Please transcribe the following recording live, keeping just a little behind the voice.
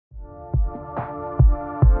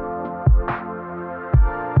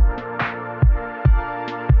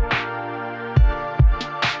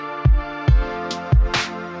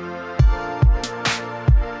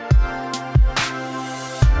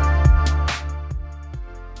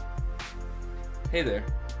Hey there.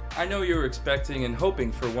 I know you were expecting and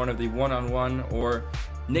hoping for one of the one-on-one or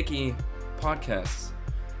Nikki podcasts.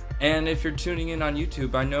 And if you're tuning in on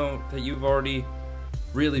YouTube, I know that you've already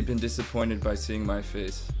really been disappointed by seeing my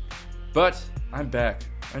face. But I'm back,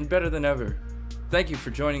 and better than ever. Thank you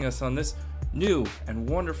for joining us on this new and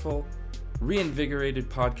wonderful, reinvigorated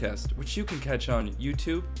podcast, which you can catch on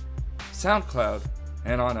YouTube, SoundCloud,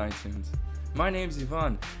 and on iTunes. My name's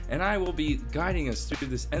Ivan, and I will be guiding us through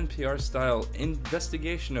this NPR-style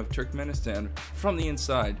investigation of Turkmenistan from the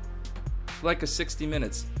inside. Like a 60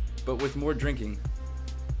 Minutes, but with more drinking.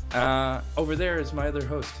 Over there is my other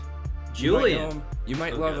host. Julien. You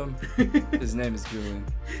might love him. His name is Julien.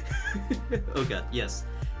 Oh god, yes.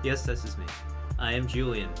 Yes, that's his name. I am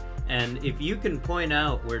Julien. And if you can point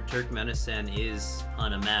out where Turkmenistan is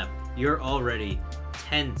on a map, you're already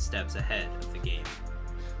 10 steps ahead of the game.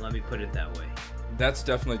 Let me put it that way. That's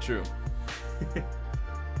definitely true.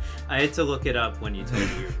 I had to look it up when you told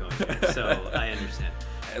me you were going there, so I understand.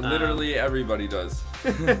 Literally everybody does.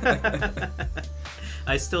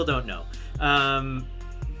 I still don't know.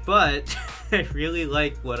 But I really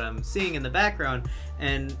like what I'm seeing in the background.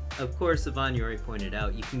 And of course, Ivan, you already pointed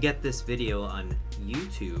out, you can get this video on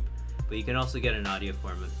YouTube, but you can also get an audio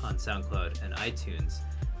form on SoundCloud and iTunes.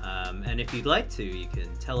 And if you'd like to, you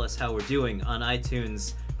can tell us how we're doing on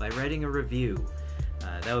iTunes by writing a review.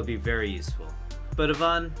 That would be very useful. But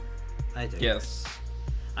Ivan, I digress. Yes.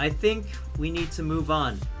 I think we need to move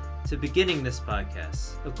on to beginning this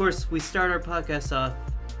podcast. Of course, we start our podcast off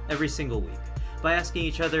every single week by asking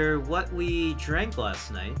each other what we drank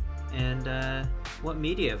last night and what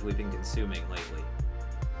media have we been consuming lately.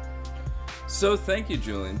 So thank you,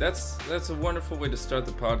 Julien. That's a wonderful way to start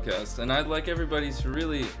the podcast, and I'd like everybody to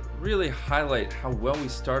really highlight how well we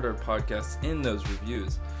start our podcast in those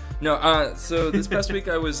reviews. No, so this past week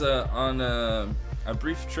I was on a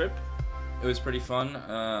brief trip. It was pretty fun,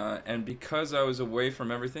 and because I was away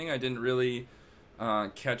from everything, I didn't really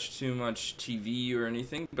catch too much TV or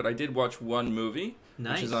anything, but I did watch one movie,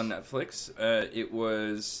 Nice. which is on Netflix. It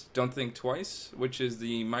was Don't Think Twice, which is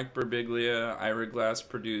the Mike Birbiglia, Ira Glass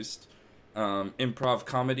produced improv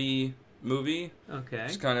comedy movie. Okay.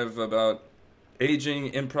 It's kind of about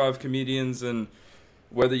aging improv comedians and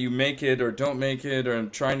whether you make it or don't make it, or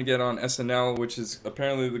trying to get on SNL, which is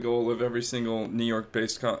apparently the goal of every single New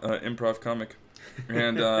York-based improv comic.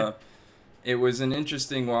 And it was an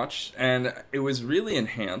interesting watch, and it was really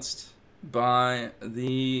enhanced by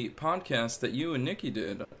the podcast that you and Nikki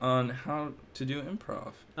did on how to do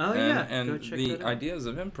improv. Oh, yeah. Go And check the that out. ideas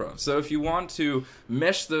of improv. So if you want to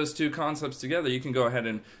mesh those two concepts together, you can go ahead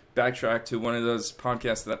and backtrack to one of those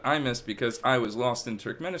podcasts that I missed because I was lost in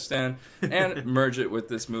Turkmenistan and merge it with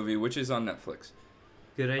this movie, which is on Netflix.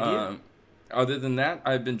 Good idea. Other than that,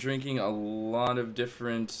 I've been drinking a lot of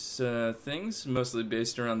different things, mostly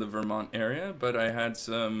based around the Vermont area, but I had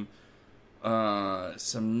some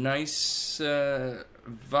nice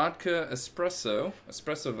vodka espresso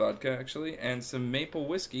vodka actually, and some maple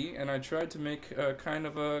whiskey, and I tried to make a kind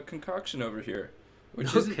of a concoction over here,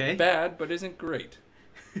 which isn't bad, but isn't great.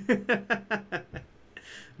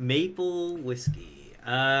 Maple whiskey.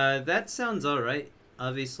 That sounds alright,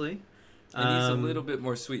 obviously. It needs a little bit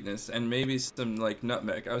more sweetness and maybe some like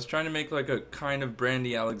nutmeg. I was trying to make like a kind of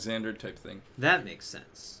Brandy Alexander type thing. That makes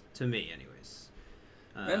sense. To me, anyways.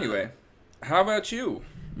 Anyway, how about you?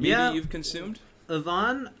 Media you've consumed?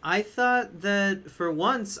 Ivan, I thought that for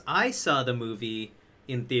once I saw the movie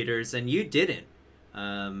in theaters and you didn't.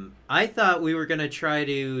 I thought we were going to try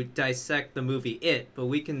to dissect the movie It, but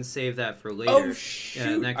we can save that for later. Oh,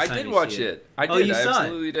 shoot. Next I time did you watch see it. I Oh, did. you I saw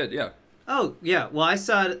absolutely did, yeah. Oh, yeah. Well, I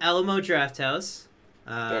saw it at Alamo Drafthouse.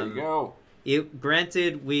 There you go.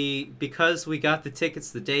 Granted, because we got the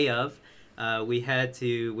tickets the day of, we had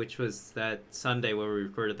to, which was that Sunday where we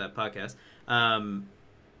recorded that podcast,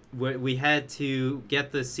 we had to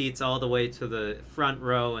get the seats all the way to the front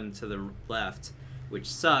row and to the left, which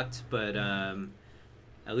sucked, but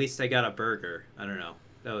at least I got a burger. I don't know.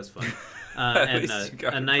 That was fun. And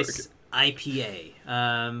a nice burger. IPA.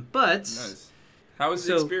 But nice. How was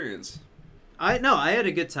the experience? I had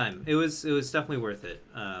a good time. It was definitely worth it.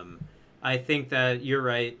 I think that you're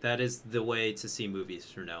right. That is the way to see movies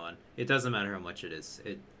from now on. It doesn't matter how much it is.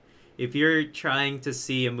 If you're trying to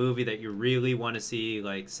see a movie that you really want to see,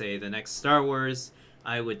 like say the next Star Wars,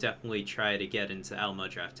 I would definitely try to get into Alamo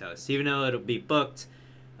Drafthouse, even though it'll be booked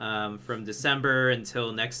from December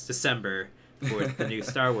until next December for the new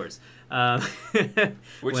Star Wars. Which is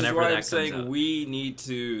whenever why that I'm comes saying out. we need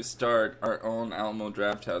to start our own Alamo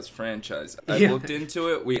Drafthouse franchise. I Yeah. looked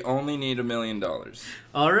into it. We only need $1 million.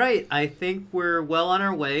 All right, I think we're well on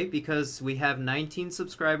our way because we have 19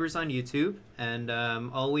 subscribers on YouTube, and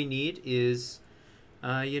all we need is,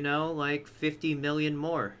 like 50 million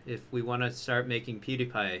more if we want to start making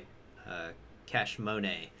PewDiePie cash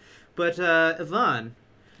money. But Yvonne,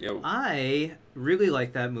 Yo. I really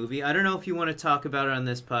like that movie. I don't know if you want to talk about it on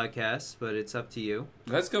this podcast, but it's up to you.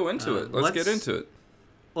 Let's go into it. Let's get into it.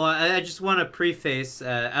 Well, I just want to preface,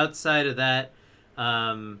 outside of that,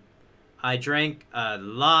 I drank a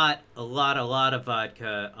lot of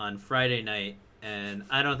vodka on Friday night, and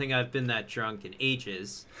I don't think I've been that drunk in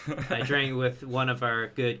ages. I drank with one of our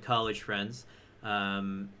good college friends,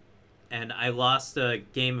 and I lost a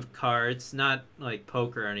game of cards, not like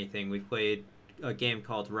poker or anything. We played a game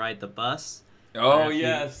called Ride the Bus. Oh,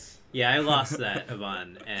 yes. Yeah, I lost that,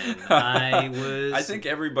 Yvonne, and I was... I think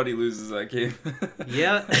everybody loses that game.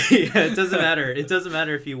 yeah, it doesn't matter. It doesn't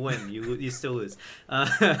matter if you win. You still lose. No,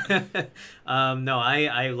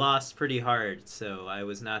 I lost pretty hard, so I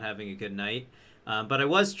was not having a good night. But I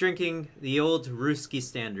was drinking the old Ruski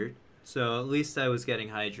standard, so at least I was getting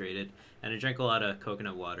hydrated, and I drank a lot of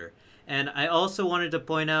coconut water. And I also wanted to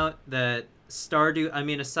point out that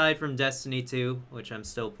aside from Destiny 2, which I'm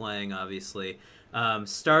still playing, obviously,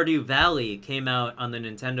 Stardew Valley came out on the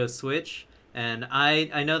Nintendo Switch, and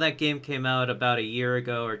I know that game came out about a year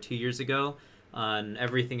ago or 2 years ago on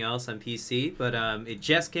everything else on PC, but it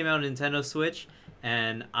just came out on Nintendo Switch,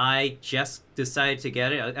 and I just decided to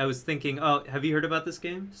get it. I was thinking, oh, have you heard about this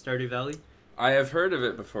game, Stardew Valley? I have heard of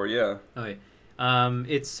it before, yeah. Okay.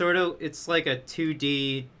 It's like a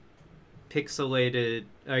 2D pixelated,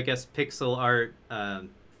 I guess, pixel art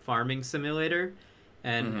farming simulator.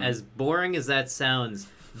 And as boring as that sounds,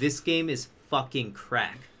 this game is fucking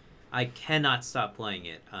crack. I cannot stop playing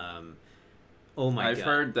it. Oh my god. I've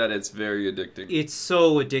heard that it's very addicting. It's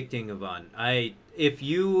so addicting, Yvonne. If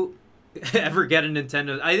you ever get a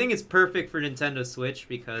Nintendo, I think it's perfect for Nintendo Switch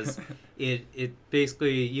because it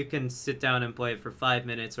basically, you can sit down and play it for 5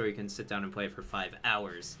 minutes, or you can sit down and play it for 5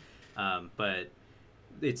 hours. But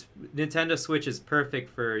Nintendo Switch is perfect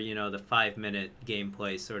for, the 5-minute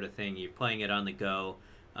gameplay sort of thing. You're playing it on the go,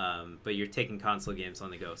 but you're taking console games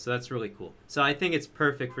on the go. So that's really cool. So I think it's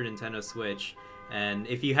perfect for Nintendo Switch. And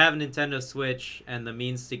if you have a Nintendo Switch and the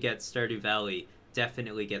means to get Stardew Valley,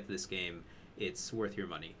 definitely get this game. It's worth your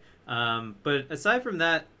money. But aside from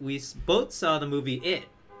that, we both saw the movie It,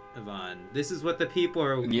 Yvonne. This is what the people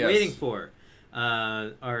are waiting for.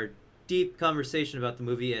 Our deep conversation about the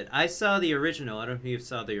movie It. I saw the original. I don't know if you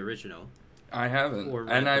saw the original. I haven't.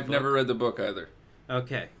 And I've never read the book either.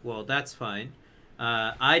 Okay, well, that's fine.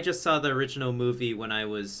 I just saw the original movie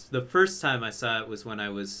the first time I saw it was when I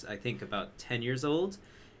was, I think, about 10 years old.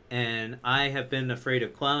 And I have been afraid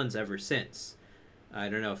of clowns ever since. I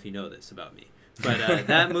don't know if you know this about me. But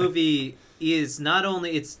that movie is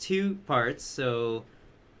it's 2 parts, so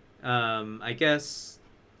I guess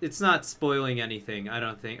it's not spoiling anything, I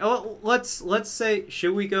don't think. Oh, let's say,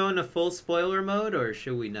 should we go into full spoiler mode or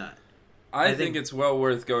should we not? I think it's well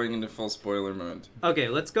worth going into full spoiler mode. Okay,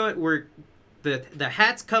 let's go. The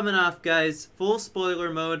hat's coming off, guys. Full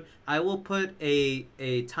spoiler mode. I will put a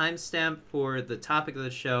timestamp for the topic of the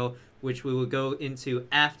show, which we will go into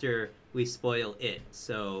after we spoil it.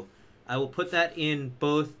 So I will put that in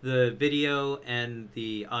both the video and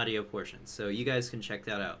the audio portions, so you guys can check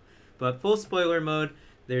that out. But full spoiler mode.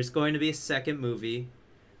 There's going to be a second movie.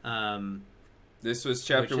 This was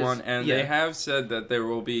chapter 1, and they have said that there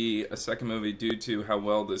will be a second movie due to how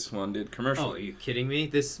well this one did commercially. Oh, are you kidding me?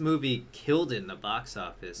 This movie killed it in the box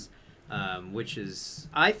office, which is,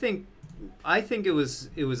 I think it was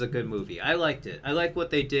a good movie. I liked it. I like what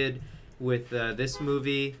they did with this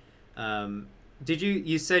movie.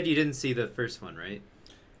 You said you didn't see the first one, right?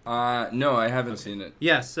 No, I haven't seen it.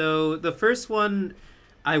 Yeah, so the first one,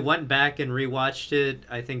 I went back and rewatched it,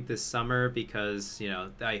 I think this summer, because,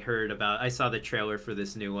 I saw the trailer for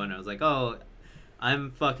this new one. I was like, oh,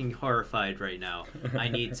 I'm fucking horrified right now. I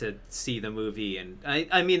need to see the movie. And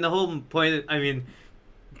I mean, the whole point, in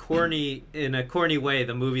a corny way,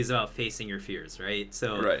 the movie's about facing your fears, right?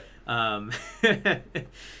 So, right.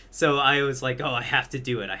 So I was like, oh, I have to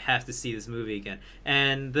do it. I have to see this movie again.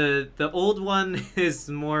 And the old one is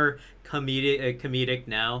more comedic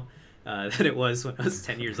now. Than it was when I was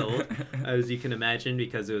 10 years old, as you can imagine,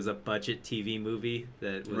 because it was a budget TV movie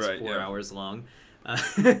that was 4 hours long,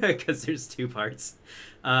 because there's 2 parts.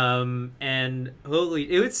 And I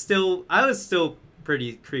was still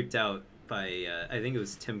pretty creeped out by I think it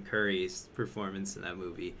was Tim Curry's performance in that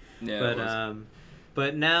movie. Yeah,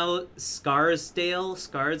 but now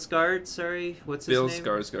Skarsgård, sorry, what's his Bill name?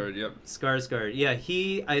 Skarsgård, yep. Skarsgård, yeah,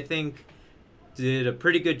 he, I think, did a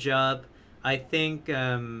pretty good job. I think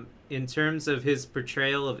in terms of his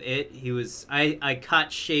portrayal of it, he was, I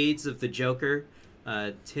caught shades of the Joker.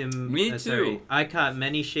 Me too. I caught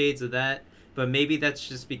many shades of that, but maybe that's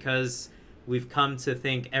just because we've come to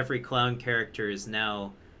think every clown character is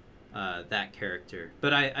now that character.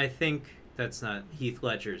 But I think that's not Heath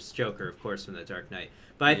Ledger's Joker, of course, from The Dark Knight.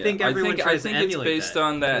 But I think everyone tries to emulate that. I think it's based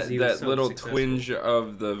on that so little successful. twinge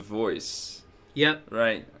of the voice. Yep.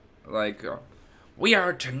 Right. Like, we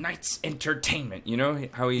are tonight's entertainment. You know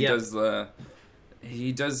how he does the...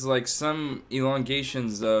 He does like some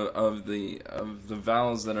elongations of the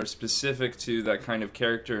vowels that are specific to that kind of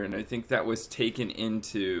character, and I think that was taken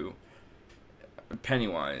into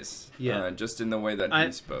Pennywise, just in the way that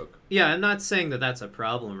he spoke. Yeah, I'm not saying that that's a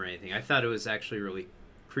problem or anything. I thought it was actually really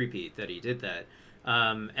creepy that he did that.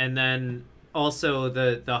 And then also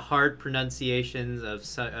the hard pronunciations of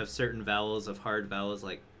certain vowels, of hard vowels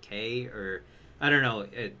like K, or I don't know.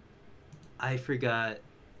 I forgot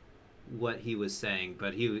what he was saying,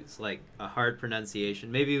 but he was like a hard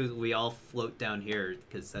pronunciation. Maybe we all float down here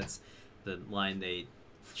because that's the line they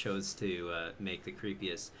chose to make the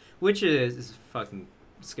creepiest, which is fucking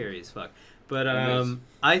scary as fuck. But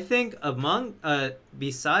I think among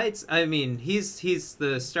besides, I mean, he's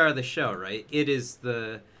the star of the show, right? He's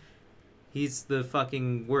the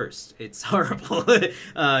fucking worst. It's horrible.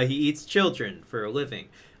 He eats children for a living.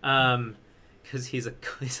 Because he's a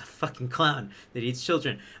fucking clown that eats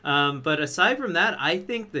children. But aside from that, I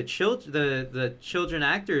think the children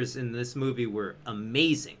actors in this movie were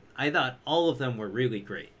amazing. I thought all of them were really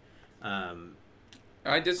great.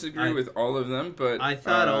 I disagree with all of them, but I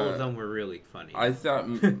thought all of them were really funny. I thought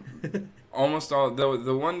almost all.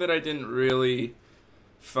 The one that I didn't really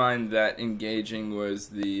find that engaging was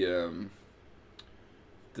the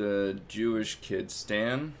Jewish kid,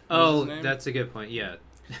 Stan. Oh, that's a good point. Yeah.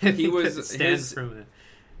 He was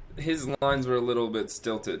his lines were a little bit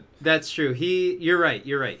stilted. That's true. You're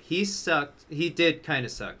right. He sucked. He did kind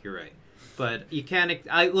of suck. You're right. But you can't.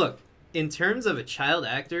 Look, in terms of a child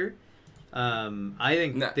actor, I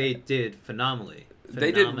think they did phenomenally.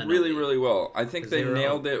 They did really, really well. I think they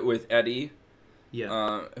nailed it with Eddie.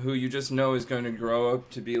 Yeah. Who you just know is going to grow up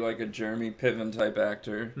to be like a Jeremy Piven type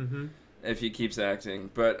actor if he keeps acting.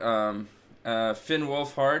 But Finn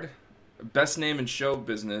Wolfhard, best name in show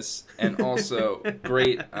business, and also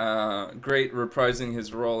great reprising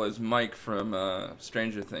his role as Mike from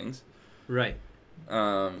Stranger Things. Right.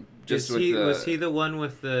 Was he the one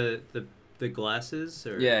with the glasses?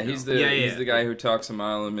 Or yeah, he's the guy who talks a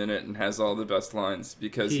mile a minute and has all the best lines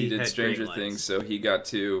because he did Stranger Things, so he got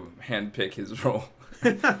to handpick his role.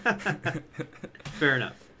 Fair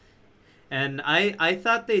enough. And I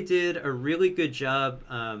thought they did a really good job.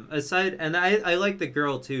 And I liked the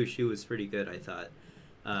girl too. She was pretty good, I thought.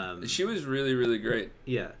 She was really, really great.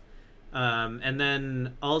 Yeah. And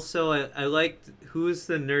then also I liked, who's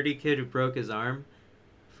the nerdy kid who broke his arm?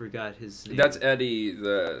 Forgot his name. That's Eddie.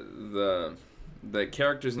 The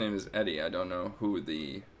character's name is Eddie. I don't know who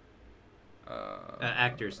the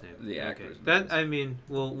actor's name. The actor's name. That, I mean,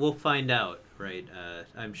 we'll find out, right?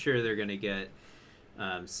 I'm sure they're gonna get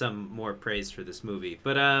some more praise for this movie.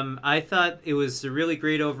 But I thought it was really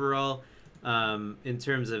great overall in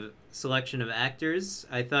terms of selection of actors.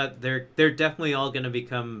 I thought they're definitely all going to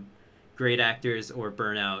become great actors or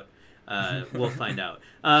burn out. We'll find out.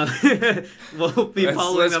 We'll be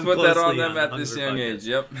following them closely. Let's put that on them at this young age.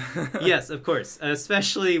 Yep. Yes, of course,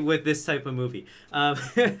 especially with this type of movie.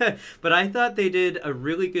 But I thought they did a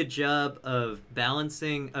really good job of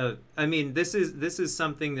balancing. I mean, this is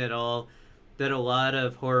something that a lot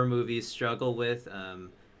of horror movies struggle with,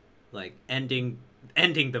 like ending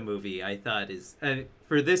the movie. I thought is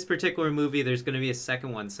for this particular movie, there's going to be a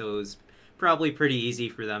second one, so it was probably pretty easy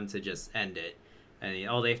for them to just end it. And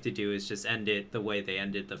all they have to do is just end it the way they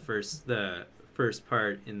ended the first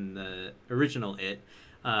part in the original It,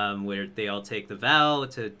 where they all take the vow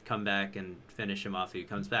to come back and finish him off if he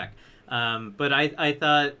comes back. But I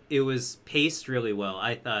thought it was paced really well.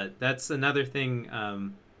 I thought that's another thing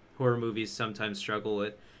horror movies sometimes struggle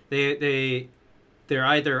with. They're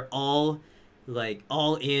either all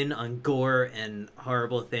in on gore and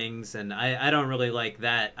horrible things, and I don't really like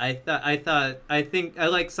that. I think I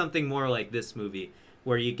like something more like this movie,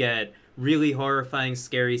 where you get really horrifying,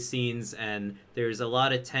 scary scenes, and there's a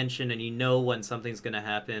lot of tension, and you know when something's going to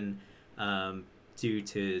happen due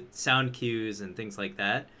to sound cues and things like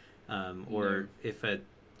that, or if a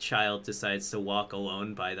child decides to walk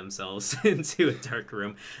alone by themselves into a dark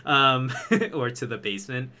room, or to the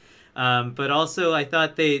basement. But also, I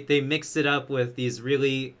thought they mixed it up with these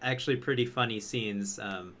really actually pretty funny scenes,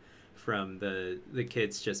 from the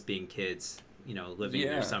kids just being kids, living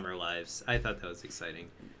their summer lives. I thought that was exciting.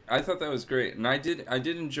 I thought that was great, and I did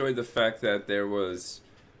enjoy the fact that there was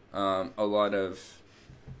a lot of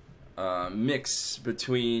mix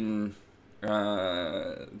between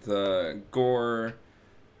the gore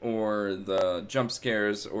or the jump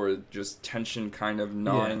scares or just tension kind of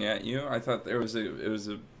gnawing at you. I thought it was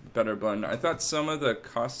a better blend. I thought some of the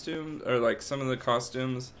costumes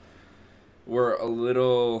were a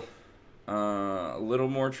little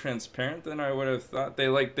more transparent than I would have thought. They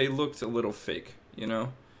looked a little fake,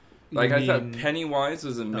 I thought Pennywise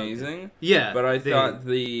was amazing. Okay. Yeah, but I thought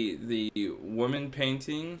the woman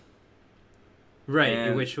painting,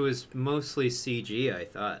 right, which was mostly CG. I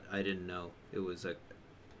thought, I didn't know it was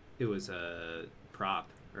a prop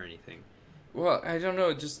or anything. Well, I don't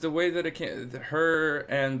know, just the way that it came, her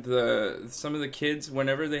and some of the kids,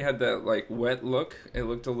 whenever they had that wet look, it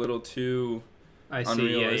looked a little too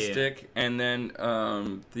unrealistic. Yeah. And then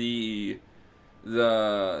the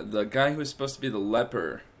guy who was supposed to be the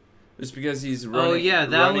leper, just because he's running. Oh yeah,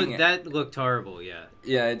 that looked horrible. Yeah.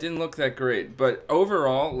 Yeah, it didn't look that great, but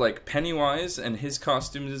overall, Pennywise and his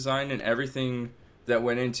costume design and everything that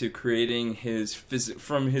went into creating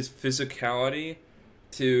from his physicality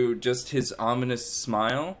to just his ominous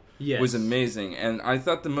smile was amazing. And I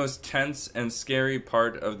thought the most tense and scary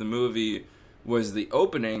part of the movie was the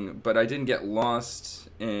opening, but I didn't get lost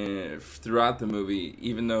throughout the movie,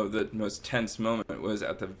 even though the most tense moment was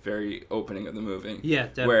at the very opening of the movie. Yeah,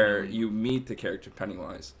 definitely. Where you meet the character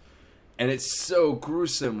Pennywise. And it's so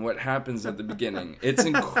gruesome what happens at the beginning. It's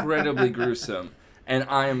incredibly gruesome. And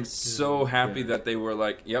I am so happy that they were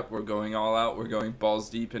like, yep, we're going all out. We're going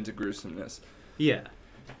balls deep into gruesomeness. Yeah.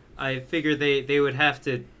 I figure they would have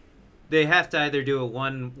to either do it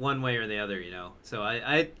one way or the other, So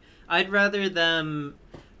I'd rather them.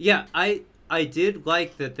 Yeah, I did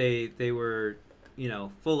like that they were,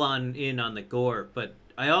 full on the gore, but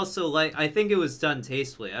I also I think it was done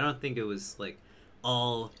tastefully. I don't think it was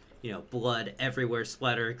all, blood everywhere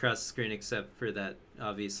splatter across the screen, except for that,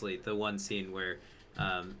 obviously, the one scene where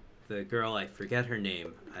the girl, I forget her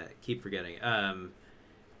name, I keep forgetting,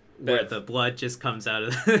 where the blood just comes out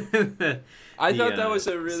of I thought that was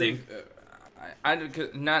a really...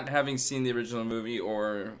 not having seen the original movie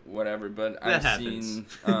or whatever, but I've seen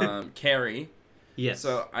Carrie. Yes.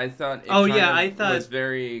 So I thought I thought was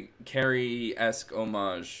very Carrie-esque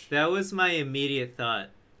homage. That was my immediate thought.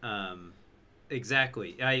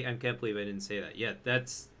 Exactly. I can't believe I didn't say that. Yeah,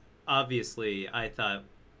 that's obviously, I thought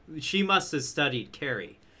she must have studied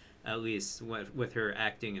Carrie, at least with her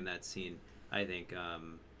acting in that scene, I think.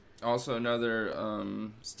 Also another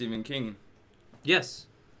Stephen King. Yes.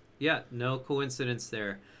 Yeah, no coincidence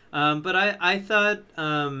there. But I thought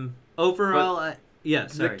overall... sorry.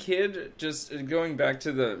 The kid, just going back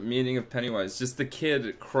to the meaning of Pennywise, just the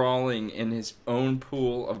kid crawling in his own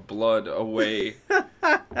pool of blood away,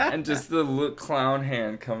 and just the clown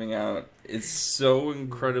hand coming out. It's so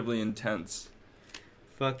incredibly intense.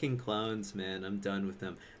 Fucking clowns, man. I'm done with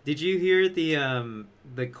them. Did you hear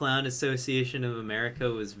the Clown Association of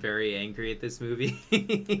America was very angry at this movie?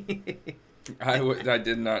 I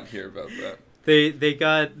did not hear about that. They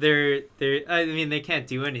got their I mean, they can't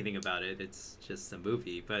do anything about it. It's just a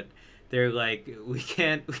movie, but they're like, we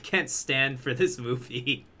can't stand for this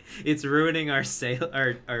movie. It's ruining our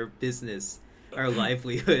business, our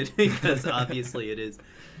livelihood, because obviously it is.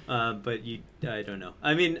 But I don't know.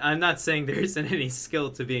 I mean, I'm not saying there isn't any skill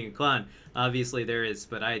to being a clown. Obviously there is,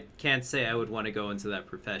 but I can't say I would want to go into that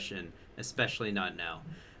profession, especially not now.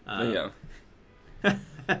 Yeah.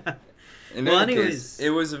 Anyways,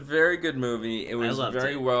 it was a very good movie. It was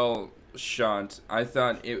very well shot. I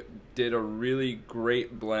thought it did a really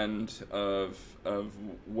great blend of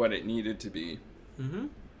what it needed to be. Mm-hmm.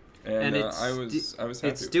 And I was happy.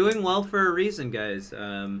 It's doing well for a reason, guys.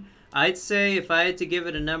 I'd say if I had to give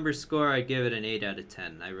it a number score, I'd give it an 8 out of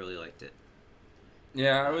 10. I really liked it.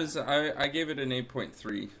 Yeah, I gave it an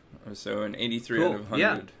 8.3, so an 83 cool. out of 100.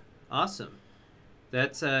 Yeah, awesome.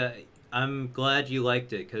 That's I'm glad you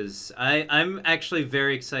liked it, because I'm actually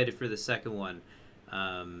very excited for the second one.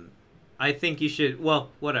 I think you should,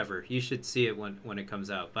 well, whatever. You should see it when it comes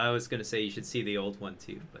out. But I was going to say you should see the old one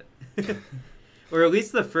too, but or at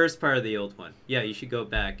least the first part of the old one. Yeah, you should go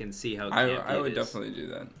back and see how campy I would it is. definitely do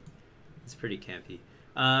that. It's pretty campy.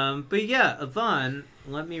 But yeah, Yvonne,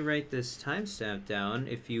 let me write this timestamp down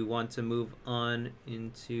if you want to move on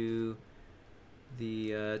into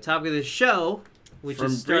the topic of the show. which From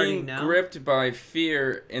is starting being now. gripped by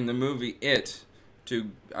fear in the movie It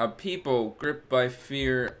to people gripped by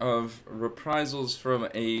fear of reprisals from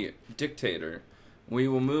a dictator, we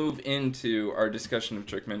will move into our discussion of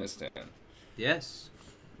Turkmenistan. Yes,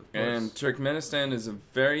 of course. And Turkmenistan is a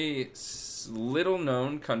very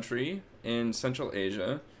little-known country in Central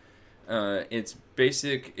Asia. Its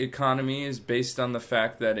basic economy is based on the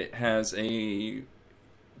fact that it has a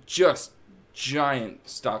just giant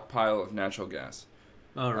stockpile of natural gas.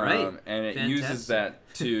 All right. And it uses that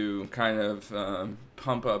to kind of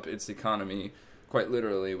pump up its economy quite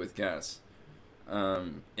literally with gas.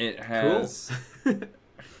 It has,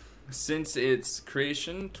 since its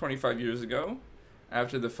creation 25 years ago,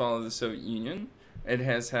 after the fall of the Soviet Union, it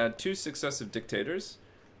has had 2 successive dictators,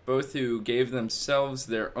 both who gave themselves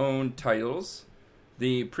their own titles.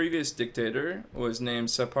 The previous dictator was named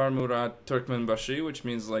Sapar Murat Turkmenbashi, which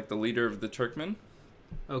means like the leader of the Turkmen.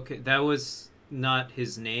 Okay, that was not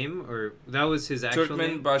his name, or that was his actual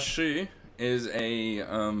name? Turkmenbashi is a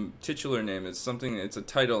titular name. It's something. It's a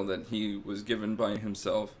title that he was given by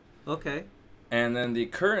himself. Okay. And then the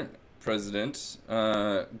current president,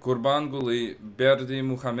 Gurbanguly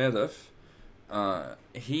Berdimuhamedov,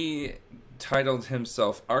 he titled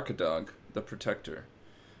himself Arkadog, the Protector.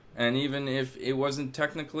 And even if it wasn't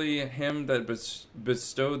technically him that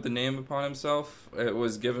bestowed the name upon himself, it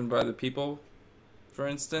was given by the people, for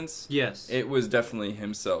instance. Yes. It was definitely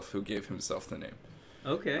himself who gave himself the name.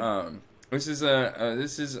 Okay. This is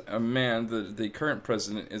a man. The current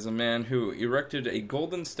president is a man who erected a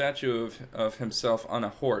golden statue of himself on a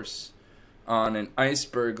horse, on an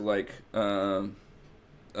iceberg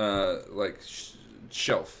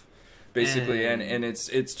shelf, basically, and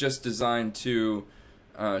it's just designed to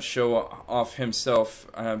show off himself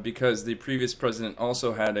because the previous president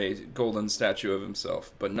also had a golden statue of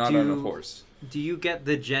himself, but not on a horse. Do you get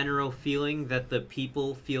the general feeling that the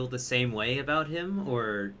people feel the same way about him,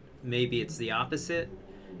 or maybe it's the opposite?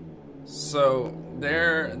 So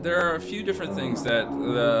there are a few different things that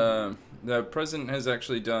the president has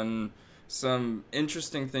actually done some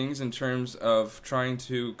interesting things in terms of trying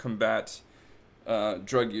to combat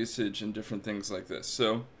drug usage and different things like this.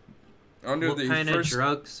 So what kind of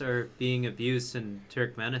drugs are being abused in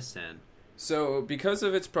Turkmenistan? So, because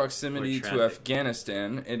of its proximity to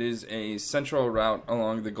Afghanistan, it is a central route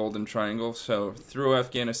along the Golden Triangle, so through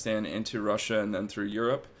Afghanistan into Russia and then through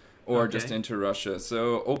Europe, or just into Russia.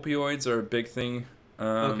 So, opioids are a big thing.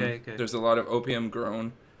 There's a lot of opium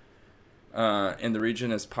grown in the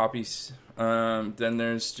region as poppies. Then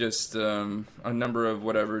there's just a number of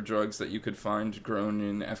whatever drugs that you could find grown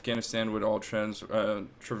in Afghanistan would all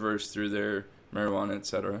traverse through there, marijuana,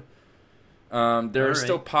 etc. There are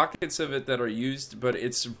still pockets of it that are used, but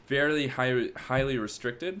it's very highly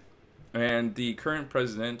restricted. And the current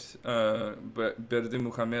president,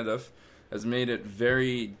 Berdimuhamedov, has made it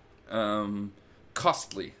very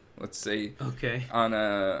costly, let's say, on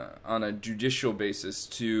a judicial basis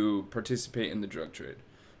to participate in the drug trade.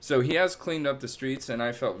 So he has cleaned up the streets, and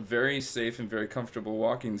I felt very safe and very comfortable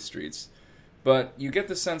walking the streets. But you get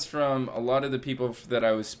the sense from a lot of the people that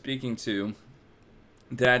I was speaking to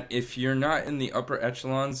that if you're not in the upper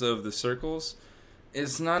echelons of the circles,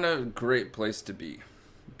 it's not a great place to be,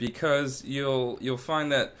 because you'll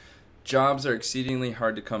find that jobs are exceedingly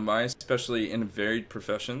hard to come by, especially in varied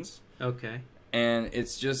professions. Okay. And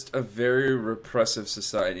it's just a very repressive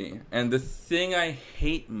society. And the thing I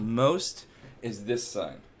hate most is this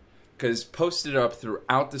sign, because posted up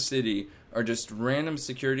throughout the city are just random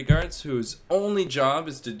security guards whose only job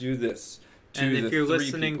is to do this. And if you're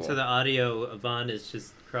listening to the audio, Yvonne is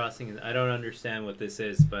just crossing. I don't understand what this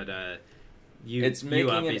is, but it's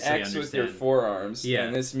making an X with your forearms,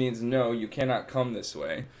 and this means no, you cannot come this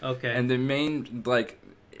way. Okay. And the main,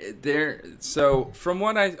 so from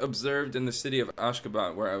what I observed in the city of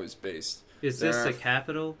Ashgabat, where I was based, is this the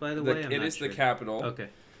capital, by the way? It is the capital. Okay.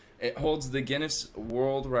 It holds the Guinness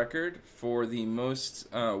World Record for the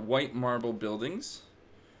most white marble buildings.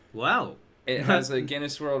 Wow. It has a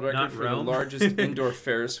Guinness World Record for the largest indoor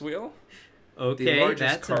Ferris wheel. Okay, the largest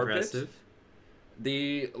that's carpet, impressive.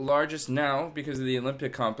 The largest now, because of the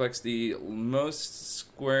Olympic complex, the most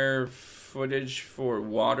square footage for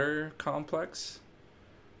water complex.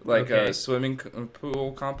 Like a swimming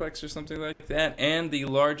pool complex or something like that. And the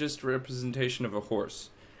largest representation of a horse.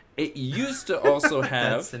 It used to also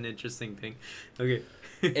have... That's an interesting thing. Okay.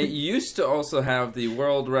 It used to also have the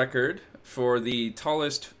world record for the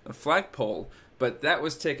tallest flagpole, but that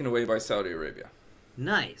was taken away by Saudi Arabia.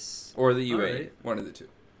 Nice. Or the UAE, one of the two.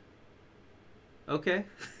 Okay.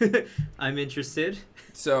 I'm interested.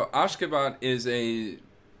 So Ashgabat is a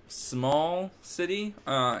small city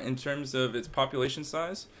in terms of its population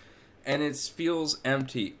size, and it feels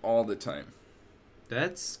empty all the time.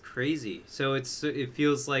 That's crazy. So it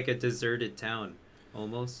feels like a deserted town,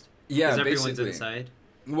 almost. Yeah, because everyone's basically. inside.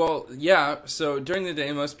 Well, yeah. So during the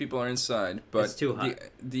day, most people are inside, but It's too hot.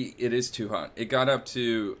 It is too hot. It got up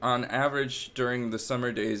to, on average, during the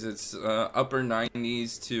summer days, it's upper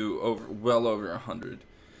 90s to well over 100.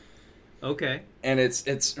 Okay. And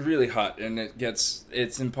it's really hot, and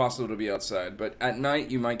it's impossible to be outside. But at night,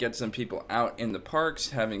 you might get some people out in the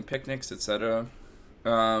parks having picnics, etc.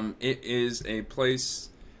 It is a place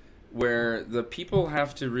where the people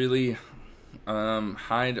have to really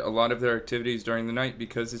hide a lot of their activities during the night,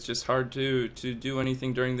 because it's just hard to do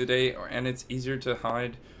anything during the day, and it's easier to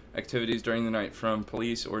hide activities during the night from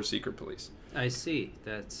police or secret police. I see.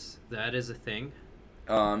 That is a thing.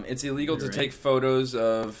 It's illegal to Right. take photos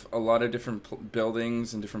of a lot of different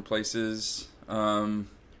buildings and different places.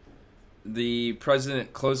 The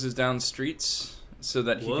president closes down streets so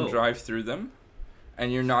that he Whoa. can drive through them,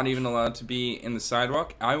 and you're not even allowed to be in the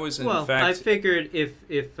sidewalk. I was, in Well, fact... I figured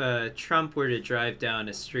if Trump were to drive down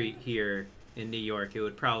a street here in New York, it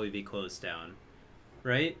would probably be closed down,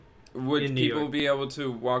 right? Would in New people York. be able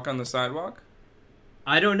to walk on the sidewalk?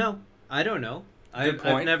 I don't know. Good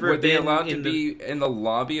point. I've never Would been they allowed to in be in the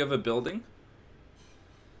lobby of a building?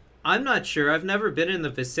 I'm not sure. I've never been in the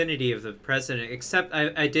vicinity of the president, except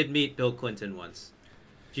I did meet Bill Clinton once.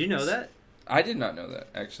 Do you know that? I did not know that,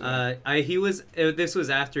 actually. He was. This was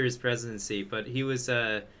after his presidency, but he was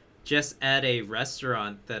just at a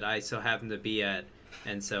restaurant that I so happened to be at,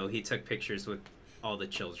 and so he took pictures with all the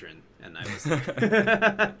children, and I was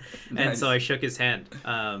there. And Nice. so I shook his hand.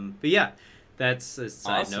 But yeah, that's a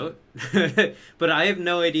side Awesome. note. But I have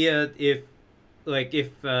no idea if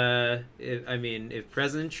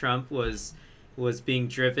President Trump was being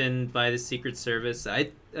driven by the Secret Service, I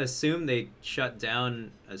assume they shut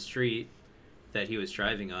down a street that he was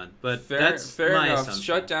driving on. But that's fair my enough. assumption.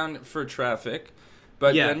 Shut down for traffic,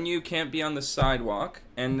 but Yeah. then you can't be on the sidewalk.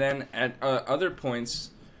 And then at other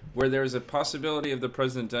points where there's a possibility of the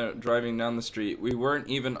president driving down the street, we weren't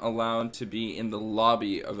even allowed to be in the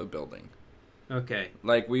lobby of a building. Okay.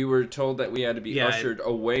 Like, we were told that we had to be Yeah, ushered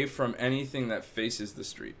away from anything that faces the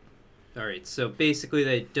street. All right. So basically,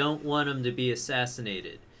 they don't want him to be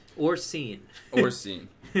assassinated or seen. Or seen.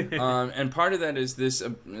 And part of that is this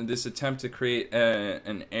attempt to create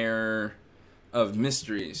an air of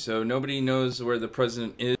mystery. So nobody knows where the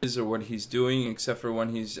president is or what he's doing, except for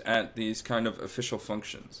when he's at these kind of official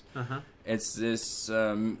functions. Uh-huh. It's this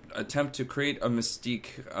attempt to create a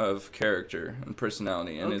mystique of character and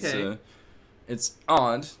personality, and Okay. it's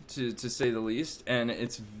odd to say the least, and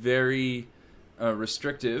it's very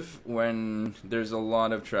restrictive when there's a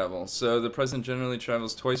lot of travel. So the president generally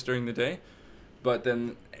travels twice during the day, but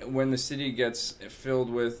then when the city gets filled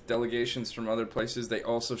with delegations from other places, they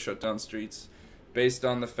also shut down streets based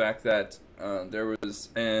on the fact that there was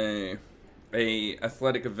a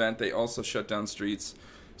athletic event. They also shut down streets.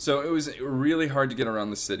 So it was really hard to get around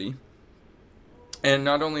the city. And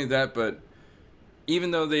not only that, but even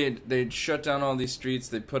though they'd shut down all these streets,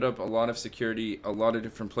 they put up a lot of security, a lot of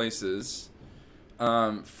different places.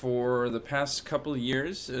 For the past couple of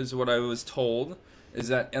years, is what I was told, is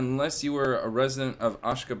that unless you were a resident of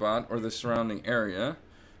Ashgabat or the surrounding area,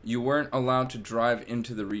 you weren't allowed to drive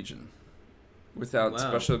into the region without Wow.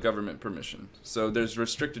 special government permission. So there's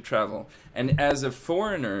restricted travel. And as a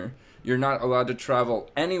foreigner, you're not allowed to travel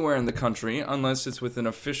anywhere in the country unless it's with an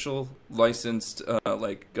official licensed,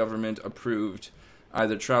 government approved,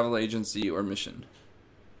 either travel agency or mission.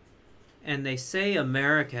 And they say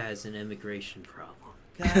America has an immigration problem.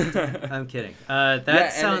 God, I'm kidding.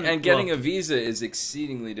 That sounds and getting a visa is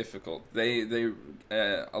exceedingly difficult. They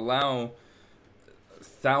allow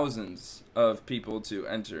thousands of people to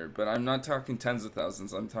enter, but I'm not talking tens of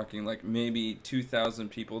thousands. I'm talking like maybe 2,000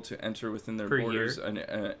 people to enter within their Per borders on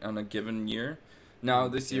a given year. Now,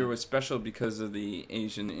 this year Yeah. was special because of the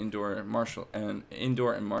Asian indoor and martial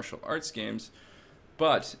arts games,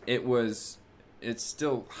 but it's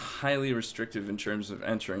still highly restrictive in terms of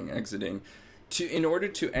entering, exiting. In order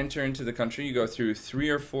to enter into the country, you go through 3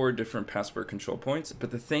 or 4 different passport control points,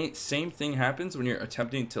 but the same thing happens when you're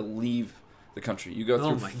attempting to leave the country. You go Oh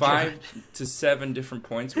through my 5 God. to 7 different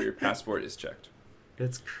points where your passport is checked.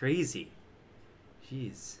 That's crazy.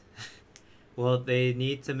 Jeez. Well, they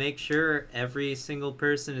need to make sure every single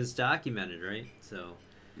person is documented, right? So.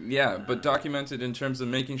 Yeah, but documented in terms of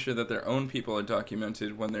making sure that their own people are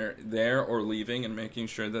documented when they're there or leaving, and making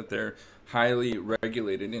sure that they're highly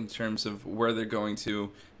regulated in terms of where they're going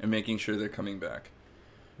to and making sure they're coming back.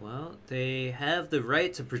 Well, they have the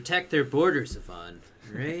right to protect their borders, Yvonne,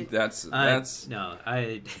 right? That's no,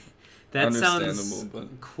 that sounds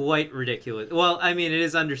but... quite ridiculous. Well, I mean, it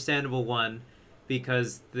is understandable, one,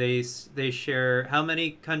 because they share, how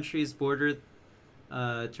many countries border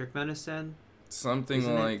Turkmenistan? Something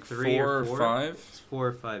Isn't like three four or or five. It's 4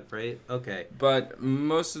 or 5, right? Okay. But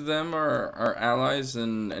most of them are allies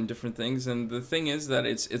and different things. And the thing is that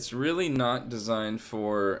it's really not designed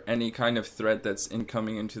for any kind of threat that's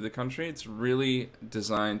incoming into the country. It's really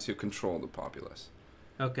designed to control the populace.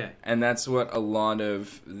 Okay. And that's what a lot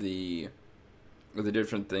of the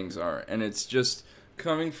different things are. And it's just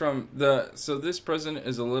coming from so this president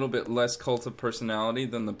is a little bit less cult of personality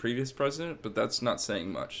than the previous president, but that's not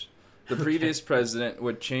saying much. The previous president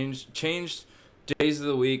would changed days of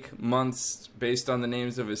the week, months based on the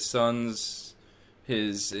names of his sons,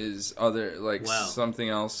 his other something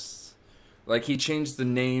else. Like he changed the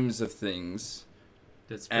names of things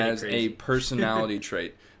as crazy. A personality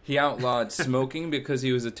trait. He outlawed smoking because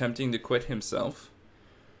he was attempting to quit himself.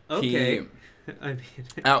 Okay. I mean,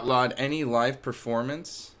 outlawed any live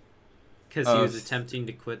performance. Because he was attempting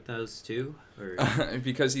to quit those too? Or?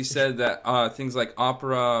 Because he said that things like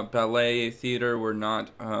opera, ballet, theater were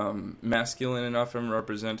not masculine enough and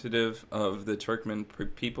representative of the Turkmen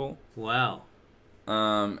people. Wow.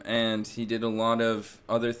 And he did a lot of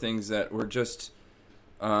other things that were just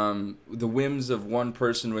the whims of one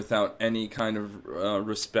person without any kind of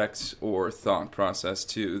respect or thought process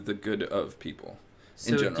to the good of people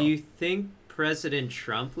in general. So do you think President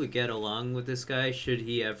Trump would get along with this guy should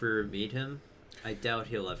he ever meet him? I doubt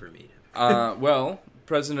he'll ever meet him. Well,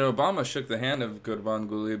 President Obama shook the hand of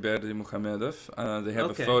Gurbanguly Berdimuhamedov. They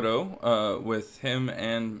have a photo with him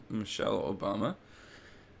and Michelle Obama.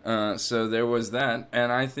 So there was that.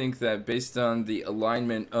 And I think that based on the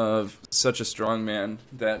alignment of such a strong man,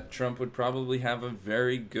 that Trump would probably have a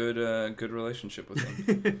very good relationship with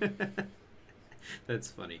him.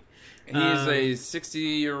 That's funny. He is a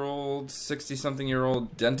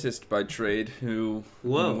 60-something-year-old dentist by trade who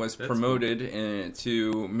was promoted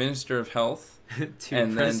to Minister of Health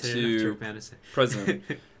and then to President.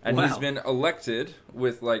 And he's been elected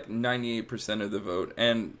with like 98% of the vote.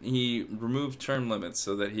 And he removed term limits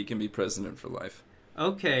so that he can be president for life.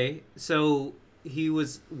 Okay, so he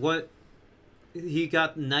got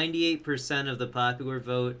 98% of the popular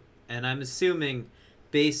vote, and I'm assuming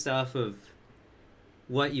based off of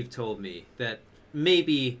what you've told me that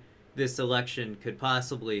maybe this election could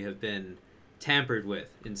possibly have been tampered with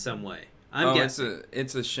in some way. I'm guessing.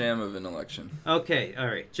 It's a sham of an election. Okay, all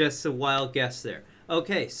right. Just a wild guess there.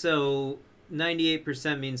 Okay, so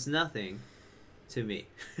 98% means nothing to me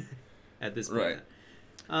at this point.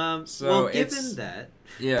 Right. Given that...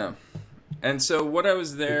 Yeah. And so what I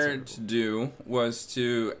was there to do was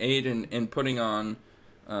to aid in putting on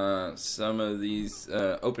some of these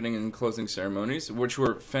opening and closing ceremonies, which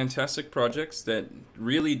were fantastic projects that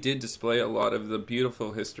really did display a lot of the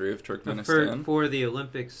beautiful history of Turkmenistan. For the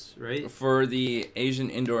Olympics, right? For the Asian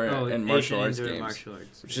Indoor and Martial Arts Games, Martial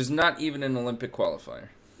Arts, which is not even an Olympic qualifier.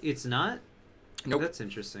 It's not? Nope. That's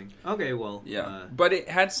interesting. Okay, well... Yeah, but it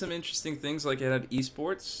had some interesting things, like it had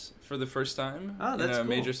esports for the first time in a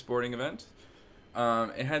major sporting event.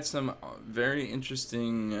 It had some very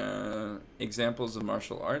interesting examples of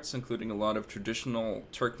martial arts, including a lot of traditional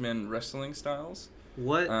Turkmen wrestling styles.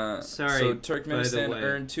 What? So Turkmenistan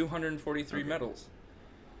earned 243 medals.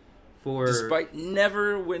 Despite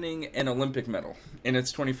never winning an Olympic medal in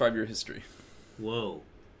its 25-year history. Whoa,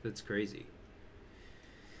 that's crazy.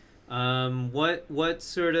 What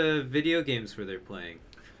sort of video games were they playing?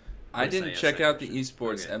 I didn't check out the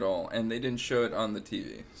esports at all, and they didn't show it on the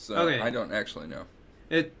TV, so I don't actually know.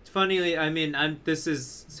 Funnily, I mean, this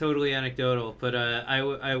is totally anecdotal, but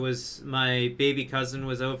my baby cousin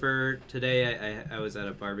was over today. I was at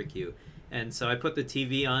a barbecue, and so I put the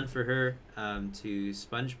TV on for her to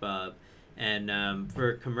SpongeBob, and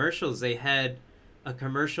for commercials, they had a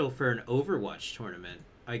commercial for an Overwatch tournament.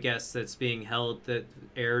 I guess that's being held, that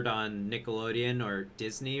aired on Nickelodeon or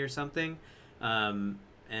Disney or something.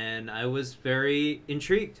 And I was very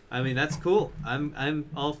intrigued. I mean, that's cool. I'm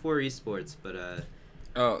all for esports, but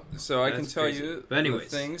so I can tell you the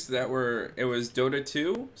things that were. It was Dota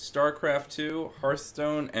 2, StarCraft 2,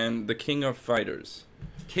 Hearthstone, and the King of Fighters.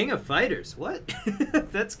 King of Fighters? What?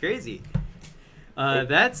 That's crazy.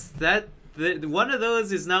 One of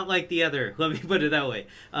those is not like the other. Let me put it that way.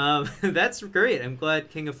 That's great. I'm glad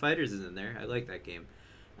King of Fighters is in there. I like that game.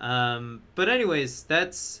 But anyways,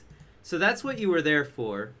 that's what you were there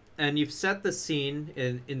for, and you've set the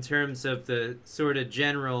scene in terms of the sort of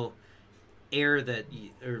general air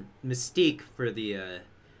or mystique for the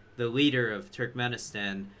the leader of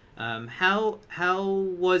Turkmenistan. How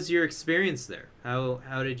was your experience there?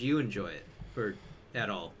 How did you enjoy it, or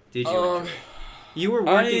at all? Did you enjoy it? You were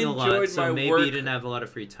working a lot, so maybe you didn't have a lot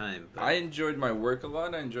of free time. But... I enjoyed my work a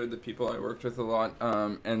lot. I enjoyed the people I worked with a lot,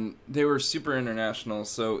 and they were super international.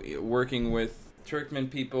 So working with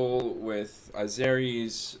Turkmen people, with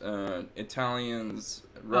Azeris, Italians,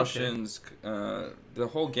 Russians, the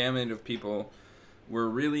whole gamut of people were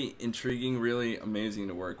really intriguing, really amazing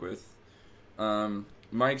to work with.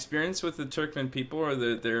 My experience with the Turkmen people are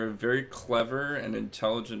that they're very clever and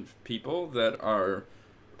intelligent people that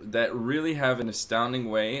really have an astounding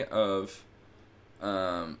way of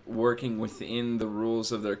working within the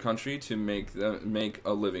rules of their country to make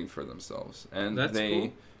a living for themselves, and That's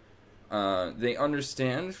cool. They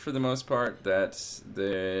understand for the most part that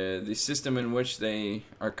the system in which they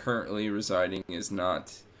are currently residing is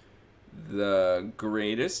not the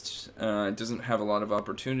greatest. It doesn't have a lot of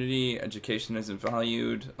opportunity. Education isn't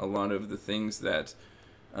valued. A lot of the things that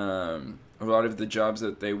a lot of the jobs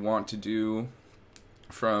that they want to do,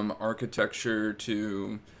 from architecture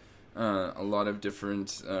to a lot of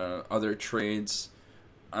different other trades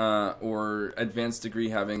or advanced degree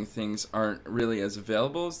having things, aren't really as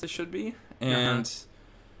available as they should be, and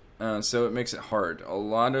so it makes it hard. A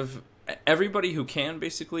lot of everybody who can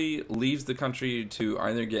basically leaves the country to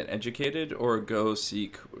either get educated or go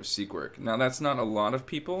seek work. Now that's not a lot of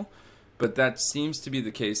people, but that seems to be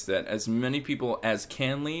the case, that as many people as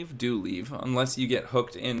can leave do leave, unless you get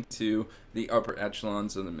hooked into the upper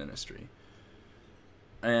echelons of the ministry.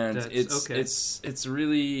 And it's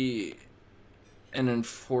really an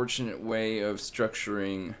unfortunate way of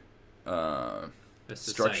structuring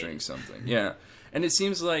something. Yeah. And it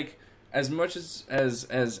seems like as much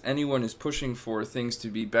as anyone is pushing for things to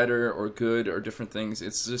be better or good or different things,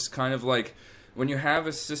 it's just kind of like when you have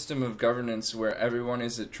a system of governance where everyone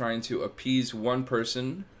is trying to appease one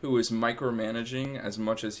person who is micromanaging as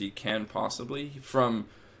much as he can possibly, from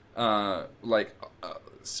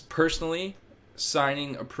personally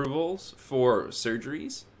signing approvals for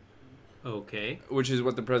surgeries. Okay. Which is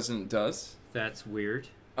what the president does. That's weird.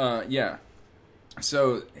 Yeah.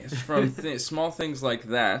 So from small things like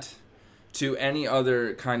that to any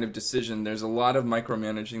other kind of decision, there's a lot of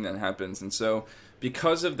micromanaging that happens. And so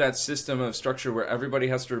because of that system of structure where everybody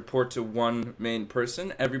has to report to one main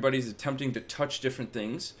person, everybody's attempting to touch different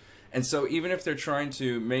things. And so even if they're trying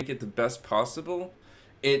to make it the best possible,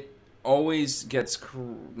 it always gets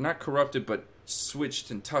not corrupted, but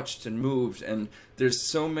switched and touched and moved. And there's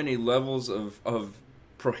so many levels of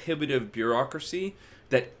prohibitive bureaucracy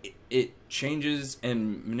that it changes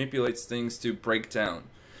and manipulates things to break down.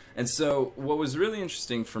 And so what was really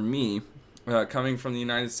interesting for me, coming from the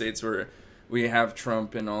United States, where we have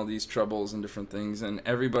Trump and all these troubles and different things, and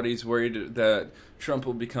everybody's worried that Trump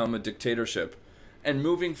will become a dictatorship, and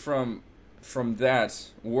moving from that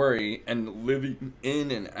worry and living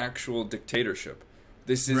in an actual dictatorship.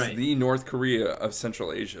 This is the North Korea of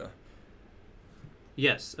Central Asia.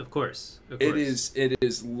 Yes, of course. It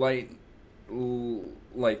is like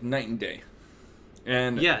night and day.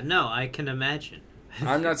 And yeah, no, I can imagine.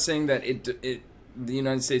 I'm not saying that the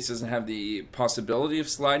United States doesn't have the possibility of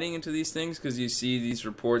sliding into these things, because you see these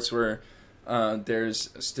reports where there's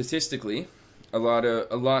statistically a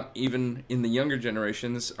lot even in the younger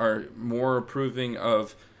generations are more approving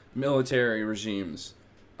of military regimes,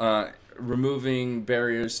 removing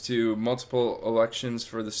barriers to multiple elections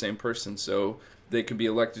for the same person, so they could be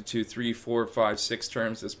elected to 3, 4, 5, 6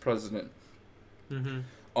 terms as president. Mm-hmm.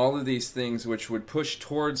 All of these things which would push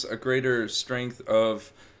towards a greater strength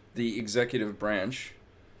of the executive branch,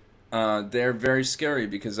 they're very scary,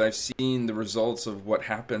 because I've seen the results of what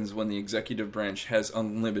happens when the executive branch has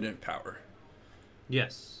unlimited power.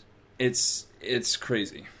 Yes. It's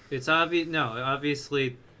crazy. It's obvious. No,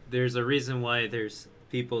 obviously there's a reason why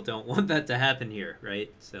people don't want that to happen here, right?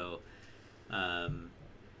 So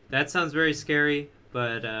that sounds very scary,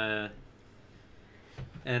 but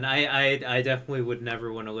and I definitely would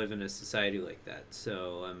never want to live in a society like that.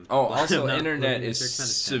 So also internet is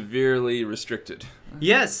severely restricted.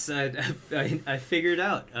 Yes, I figured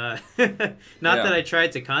out. Not that I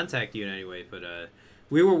tried to contact you in any way, but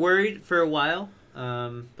we were worried for a while.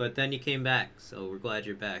 But then you came back, so we're glad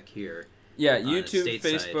you're back here. Yeah, YouTube,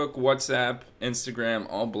 Facebook, WhatsApp, Instagram,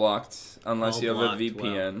 all blocked unless you have a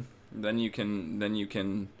VPN. Well. Then you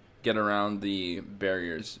can get around the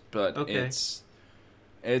barriers. But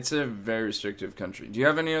it's a very restrictive country. Do you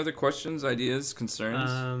have any other questions, ideas,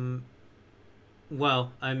 concerns?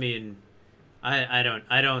 Well, I mean, I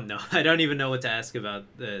don't know. I don't even know what to ask about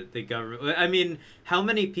the government. I mean, how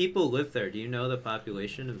many people live there? Do you know the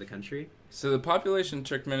population of the country? So the population in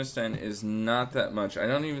Turkmenistan is not that much. I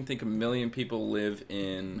don't even think 1 million people live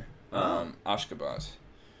in Ashgabat.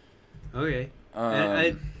 Okay.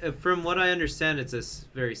 From what I understand, it's a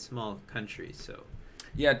very small country, so...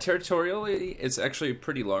 Yeah, territorially, it's actually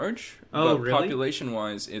pretty large. Oh, but really?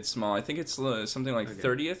 population-wise, it's small. I think it's something like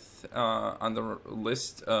 30th on the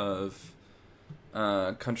list of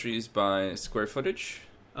countries by square footage.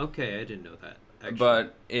 Okay, I didn't know that, actually.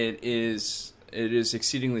 But it is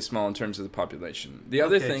exceedingly small in terms of the population. The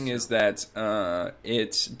other thing is that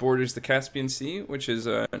it borders the Caspian Sea, which is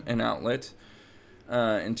an outlet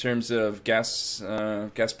in terms of gas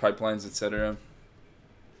pipelines, etc.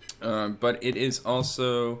 But it is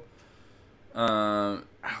also a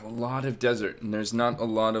lot of desert, and there's not a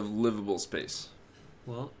lot of livable space.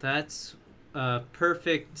 Well, that's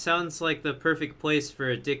perfect. Sounds like the perfect place for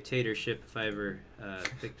a dictatorship if I ever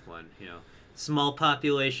picked one. You know, small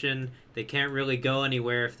population. They can't really go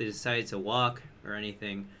anywhere if they decide to walk or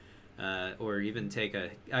anything, or even take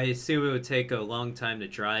a. I assume it would take a long time to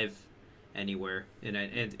drive anywhere, and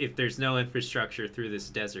if there's no infrastructure through this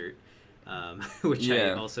desert, which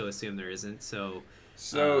I also assume there isn't. So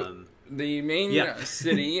the main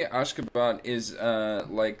city, Ashgabat, is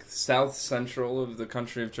like south central of the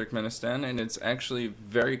country of Turkmenistan, and it's actually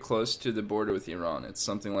very close to the border with Iran. It's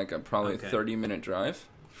something like probably a 30-minute drive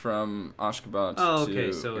from Ashgabat to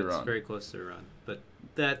Iran. So it's very close to Iran. But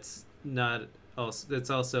that's not also... That's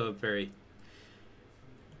also a very,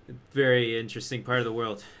 very interesting part of the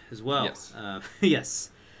world as well. Yes. Yes.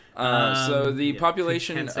 So the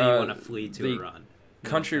population... Can't say you want to flee to Iran.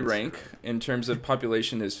 Country rank in terms of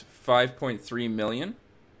population is 5.3 million.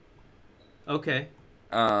 Okay.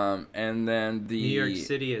 And then the... New York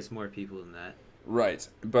City has more people than that. Right.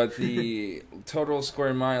 But the total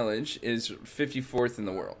square mileage is 54th in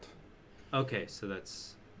the world. Okay, so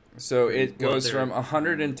that's... So it goes from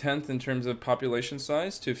 110th in terms of population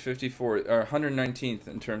size to 54th, or 119th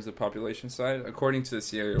in terms of population size, according to the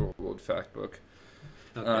CIA World Factbook,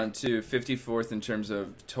 to 54th in terms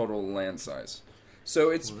of total land size. So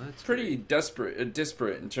it's pretty disparate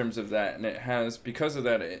in terms of that, and it has, because of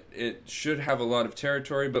that, it should have a lot of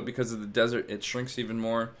territory, but because of the desert, it shrinks even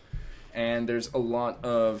more, and there's a lot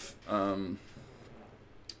of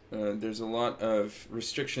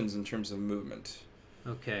restrictions in terms of movement.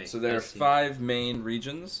 Okay. So there are 5 main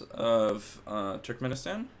regions of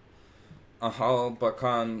Turkmenistan: Ahal,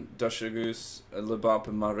 Bakan, Dashagus, Lebap,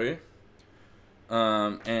 and Mare.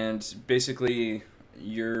 And basically,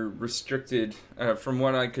 you're restricted, from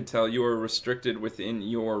what I could tell, you are restricted within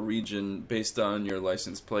your region based on your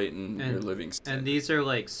license plate and your living state. And these are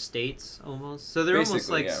like states almost? So they're basically, almost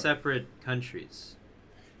like separate countries,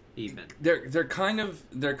 even. They're kind of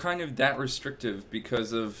that restrictive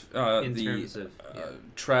because of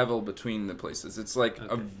travel between the places. It's like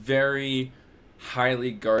a very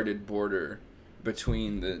highly guarded border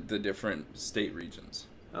between the different state regions.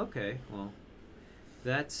 Okay, well,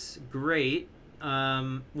 that's great.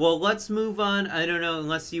 Well, let's move on. I don't know,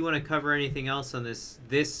 unless you want to cover anything else on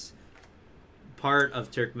this part of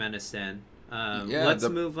Turkmenistan. Let's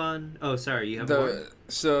move on. Oh, sorry, you have more.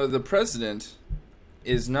 So the president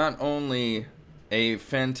is not only a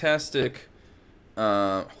fantastic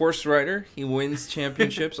horse rider, he wins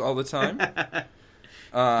championships all the time.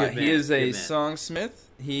 He is a songsmith.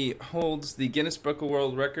 He holds the Guinness Book of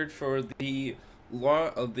World Record for the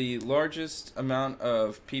largest amount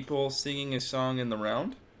of people singing a song in the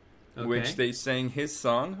round, which they sang his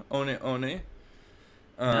song, One One,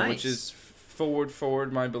 which is Forward,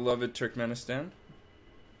 Forward, My Beloved Turkmenistan.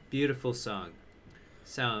 Beautiful song.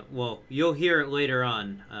 Well, you'll hear it later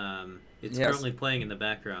on. It's currently playing in the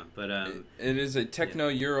background, but it is a techno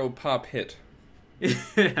Euro pop hit.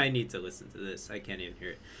 I need to listen to this. I can't even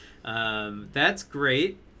hear it. That's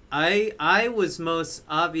great. I was most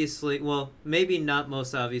obviously, well, maybe not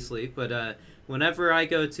most obviously, but whenever I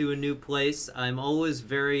go to a new place, I'm always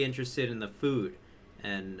very interested in the food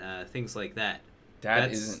and things like that.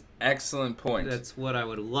 That's an excellent point. That's what I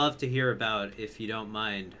would love to hear about, if you don't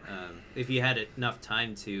mind, if you had enough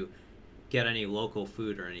time to get any local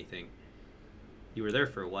food or anything. You were there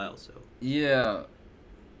for a while, so. Yeah.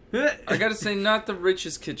 I gotta say, not the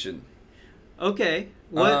richest kitchen. Okay.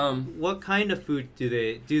 What kind of food do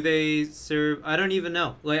they serve? I don't even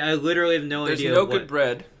know. Like, I literally have no idea. There's no good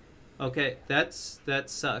bread. Okay, that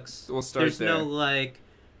sucks. We'll start there. There's no like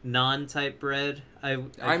non-type bread. I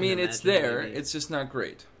mean, it's there. Maybe. It's just not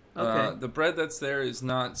great. Okay. The bread that's there is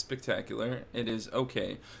not spectacular. It is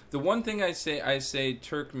okay. The one thing I say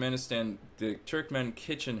Turkmenistan, the Turkmen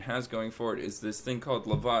kitchen has going for it is this thing called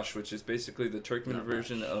lavash, which is basically the Turkmen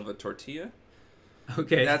version of a tortilla.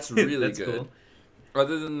 Okay. That's really that's good. Cool.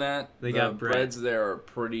 Other than that, They the got bread. breads there are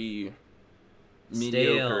pretty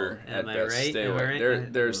mediocre Stale. at Am I best. right? Stay Am I away.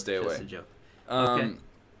 right? They're Oh, stay just away. a joke. Okay.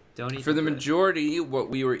 Don't eat For the bread. majority, what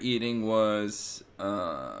we were eating was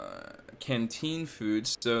canteen food.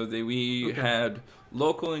 So we had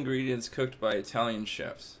local ingredients cooked by Italian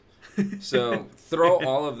chefs. So throw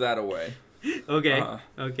all of that away. Okay.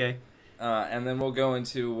 Okay. And then we'll go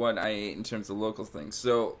into what I ate in terms of local things.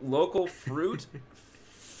 So local fruit,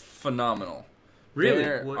 phenomenal. Really?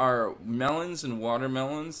 There What- are melons and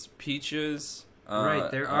watermelons, peaches.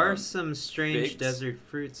 Right. There are some strange figs. desert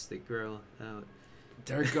fruits that grow out.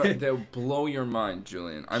 They'll blow your mind,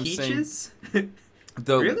 Julian. I'm saying Peaches?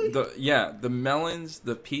 the Really? the melons,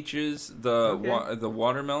 the peaches, the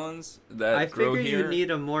watermelons that I grow figure here. you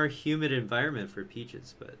need a more humid environment for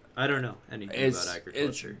peaches, but I don't know anything about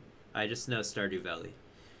agriculture. I just know Stardew Valley.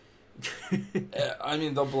 I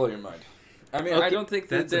mean, they'll blow your mind. I mean, Okay, I don't think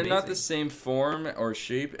that that's they're not the amazing. same form or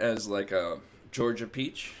shape as like a Georgia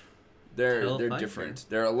peach. They're Hellfire. different.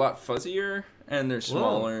 They're a lot fuzzier and they're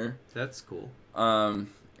smaller. That's cool.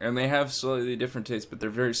 And they have slightly different tastes, but they're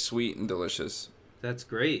very sweet and delicious. That's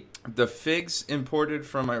great. The figs imported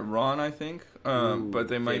from Iran, I think, but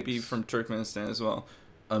they might be figs. from Turkmenistan as well.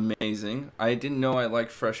 Amazing. I didn't know I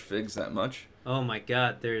liked fresh figs that much. Oh my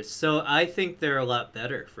god, I think they're a lot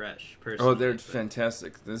better fresh, personally. Oh, they're but-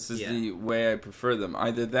 fantastic. This is Yeah. the way I prefer them.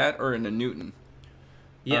 Either that or in a Newton.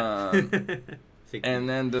 Yeah. And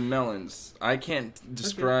then the melons. I can't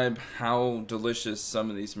describe how delicious some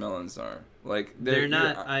of these melons are. Like they're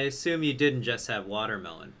not. I assume you didn't just have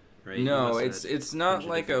watermelon, right? You No, must have it's not bunch of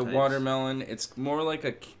like a different types. watermelon. It's more like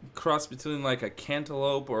a cross between like a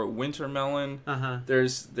cantaloupe or a winter melon. Uh-huh.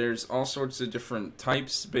 There's all sorts of different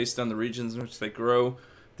types based on the regions in which they grow.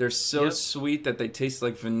 They're so Yep. sweet that they taste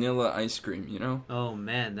like vanilla ice cream, you know? Oh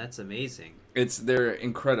man, that's amazing. They're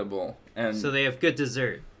incredible. And So they have good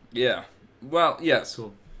dessert. yeah. Well, yes.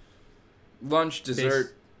 Cool. Lunch,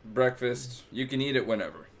 dessert, breakfast, you can eat it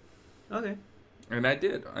whenever. Okay. And I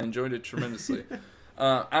did. I enjoyed it tremendously.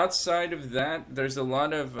 Outside of that, there's a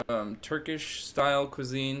lot of Turkish-style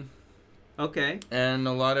cuisine Okay. and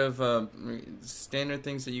a lot of standard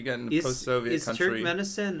things that you get in a post-Soviet is country.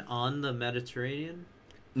 Turkmenistan on the Mediterranean?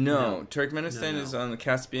 No, No. Turkmenistan No. is on the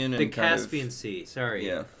Caspian. The and kind Caspian Sea. Sorry.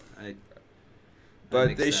 Yeah. I But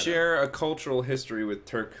mixed they that up. share a cultural history with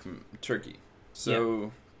Turkey.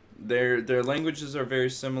 So their languages are very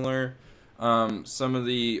similar. Some of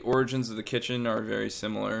the origins of the kitchen are very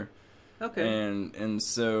similar. Okay. And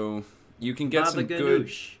so you can get some Baba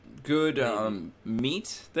good ganoush.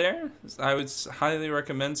 meat there. I would highly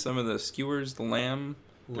recommend some of the skewers, the lamb,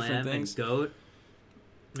 different Lamb things. and goat.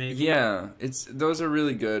 Maybe. Yeah, those are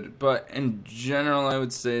really good. But in general, I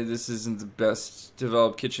would say this isn't the best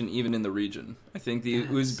developed kitchen, even in the region. I think the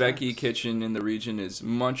That Uzbeki sucks. kitchen in the region is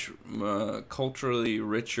much culturally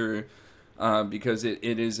richer because it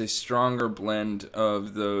is a stronger blend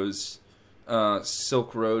of those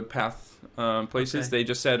Silk Road path places. Okay. They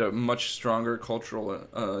just had a much stronger cultural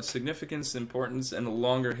significance, importance, and a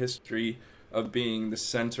longer history of being the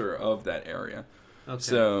center of that area. Okay.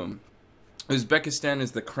 So Uzbekistan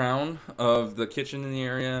is the crown of the kitchen in the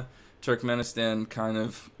area. Turkmenistan kind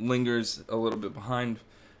of lingers a little bit behind,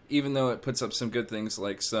 even though it puts up some good things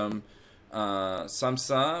like some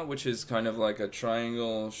samsa, which is kind of like a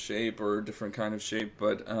triangle shape or a different kind of shape,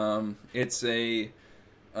 but it's a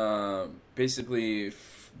basically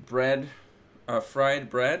bread, fried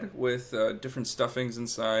bread with different stuffings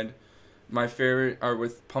inside. My favorite are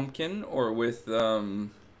with pumpkin or with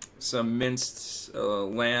some minced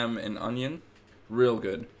lamb and onion. Real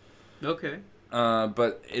good. Okay.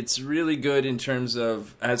 But it's really good in terms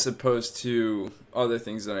of, as opposed to other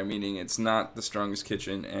things that I'm eating, it's not the strongest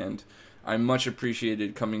kitchen, and I much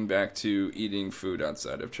appreciated coming back to eating food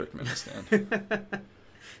outside of Turkmenistan.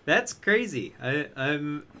 That's crazy.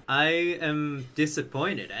 I am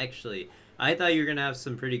disappointed, actually. I thought you were gonna have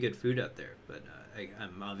some pretty good food out there, but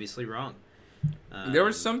I'm obviously wrong. There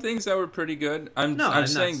were some things that were pretty good. I'm not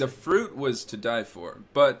saying the fruit was to die for,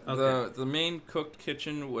 but Okay. the main cooked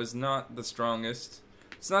kitchen was not the strongest.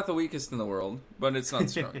 It's not the weakest in the world, but it's not the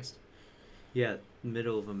strongest. Yeah,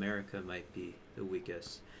 middle of America might be the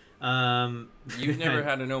weakest. You've never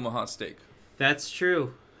had an Omaha steak. That's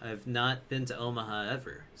true. I've not been to Omaha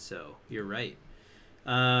ever, so you're right.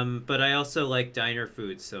 But I also like diner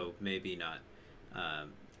food, so maybe not.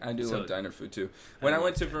 I do So- love diner food too. When I love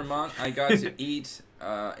went to diner Vermont, I got to eat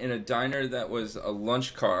in a diner that was a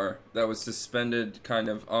lunch car that was suspended kind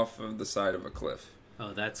of off of the side of a cliff.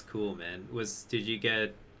 Oh, that's cool, man. Did you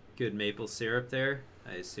get good maple syrup there?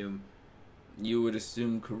 I assume. You would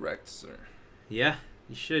assume correct, sir. Yeah,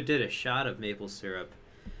 You should have did a shot of maple syrup.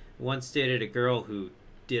 Once dated a girl who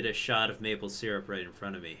did a shot of maple syrup right in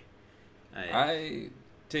front of me. I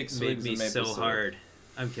take swigs made me of maple so syrup. hard.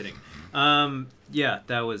 I'm kidding. Yeah,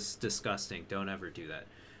 that was disgusting. Don't ever do that.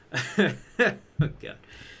 Oh god.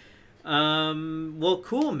 Well,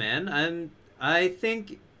 cool, man. I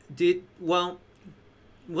think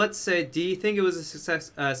let's say, do you think it was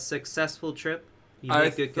a successful trip? I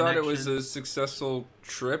thought it was a successful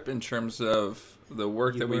trip in terms of the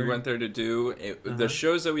work that we went there to do. The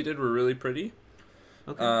shows that we did were really pretty.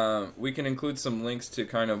 Okay. We can include some links to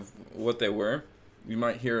kind of what they were. You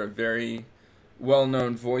might hear a very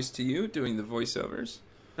well-known voice to you doing the voiceovers.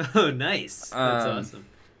 Oh, nice. That's awesome.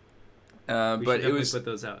 But it was put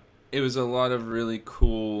those out. It was a lot of really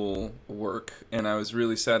cool work, and I was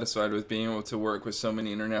really satisfied with being able to work with so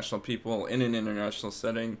many international people in an international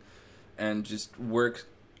setting and just work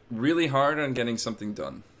really hard on getting something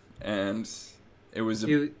done. And it was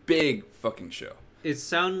a big fucking show. It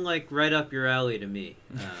sounded like right up your alley to me.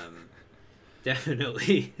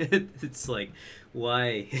 Definitely. It's like,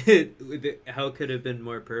 why? How could it have been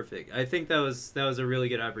more perfect? I think that was a really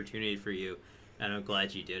good opportunity for you, and I'm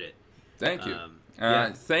glad you did it. Thank you.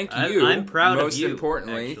 Yeah. Thank you. I'm proud most of you. Most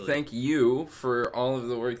importantly, actually. Thank you for all of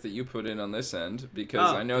the work that you put in on this end,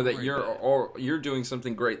 because I know that you're doing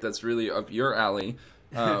something great that's really up your alley,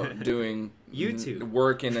 doing YouTube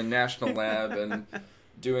work in a national lab and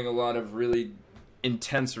doing a lot of really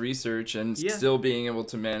intense research and still being able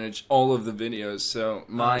to manage all of the videos. So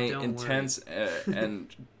my intense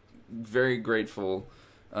and very grateful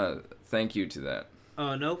thank you to that.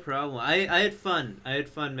 Oh, no problem. I had fun. I had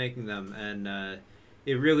fun making them, and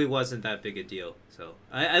it really wasn't that big a deal. So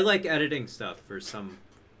I like editing stuff for some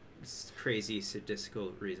crazy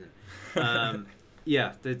sadistical reason.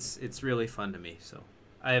 Yeah, it's really fun to me. So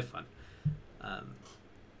I have fun.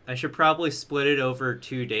 I should probably split it over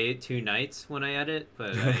 2 nights when I edit,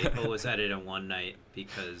 but I always edit in one night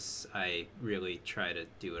because I really try to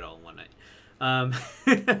do it all in one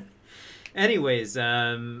night. Anyways,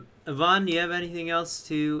 Yvonne, do you have anything else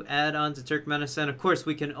to add on to Turkmenistan? Of course,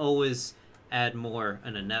 we can always add more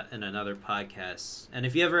in another podcast. And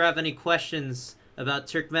if you ever have any questions about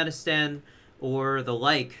Turkmenistan or the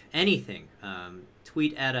like, anything,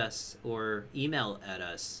 tweet at us or email at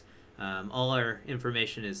us. All our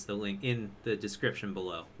information is the link in the description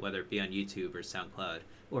below, whether it be on YouTube or SoundCloud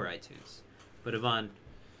or iTunes. But Yvonne,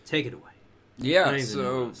 take it away. Yeah,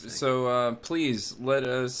 so please let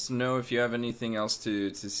us know if you have anything else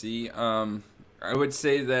to see. I would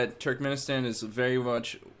say that Turkmenistan is very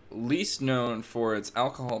much least known for its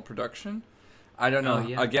alcohol production. I don't know.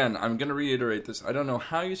 Again, I'm going to reiterate this. I don't know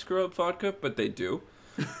how you screw up vodka, but they do.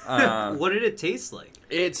 What did it taste like?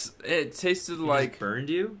 It tasted like... Just burned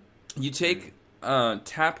you? You take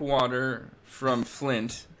tap water from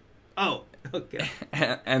Flint. Oh, okay.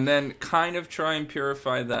 And then kind of try and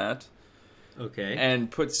purify that. Okay.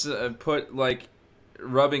 And put like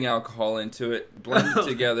rubbing alcohol into it, blend it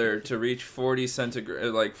together to reach 40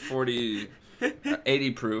 centigrade, like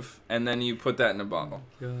 80 proof, and then you put that in a bottle.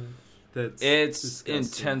 God, it's disgusting.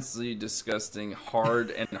 Intensely disgusting,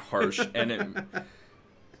 hard and harsh, and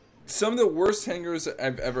some of the worst hangovers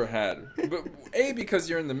I've ever had. But A, because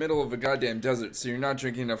you're in the middle of a goddamn desert, so you're not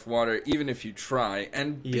drinking enough water, even if you try,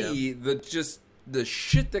 and B, the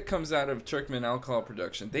shit that comes out of Turkmen alcohol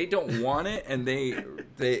production, they don't want it, and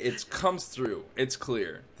it comes through. It's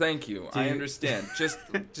clear. Thank you. I understand. Just.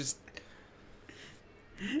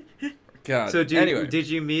 God. So anyway, did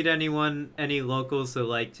you meet any locals who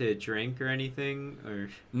like to drink or anything, or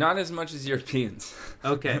not as much as Europeans?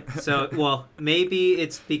 Okay, so maybe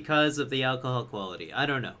it's because of the alcohol quality. I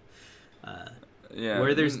don't know.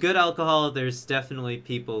 Where there's good alcohol, there's definitely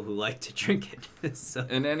people who like to drink it. So.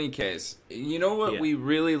 In any case, you know what we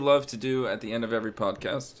really love to do at the end of every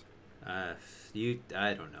podcast? I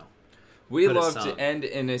don't know. We love to end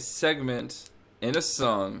in a segment, in a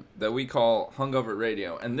song that we call Hungover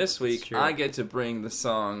Radio. And this week, I get to bring the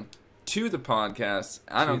song to the podcast.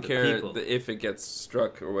 I don't care if it gets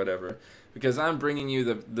struck or whatever, because I'm bringing you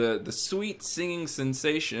the sweet singing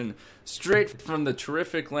sensation straight from the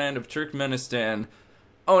terrific land of Turkmenistan.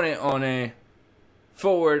 One,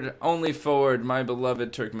 forward, only forward, my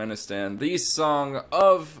beloved Turkmenistan. The song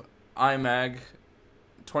of IMAG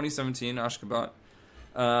 2017, Ashgabat.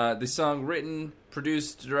 The song written,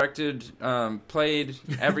 produced, directed, played,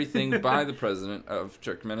 everything by the president of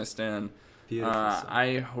Turkmenistan.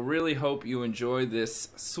 I really hope you enjoy this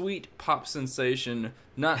sweet pop sensation,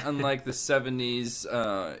 not unlike the 70s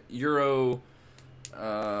Euro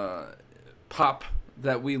pop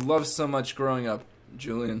that we loved so much growing up,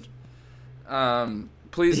 Julien.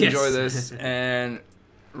 Please enjoy this, and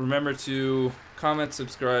remember to comment,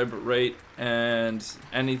 subscribe, rate, and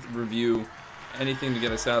any review, anything to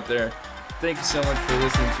get us out there. Thank you so much for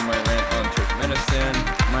listening to my rant on Turkmenistan.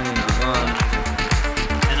 My name is Julien.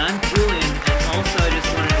 And I'm Julien, and also I just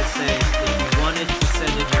wanted to say, if you wanted to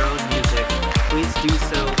send in your own music, please do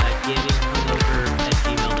so at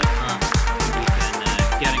gaminghungover@gmail.com. We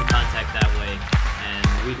can get in contact that way, and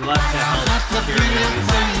we'd love to help share your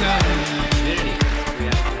music in the community.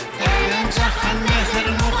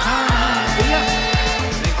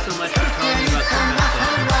 Thanks so much for telling me about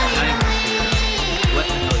Turkmenistan. I am curious what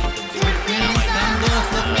the hell you've been doing. And I'm like,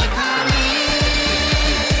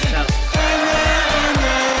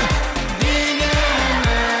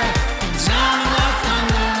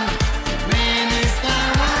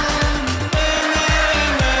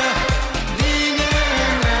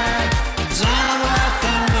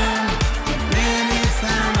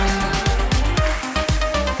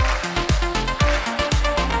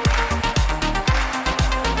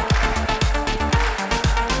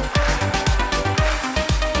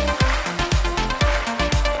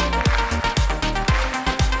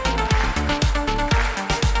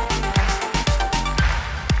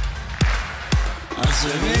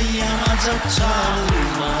 yanacak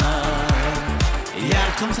çağırma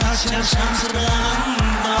Yakın taşlar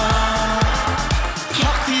şansıranda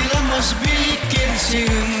Takdirimiz büyük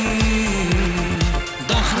gelsin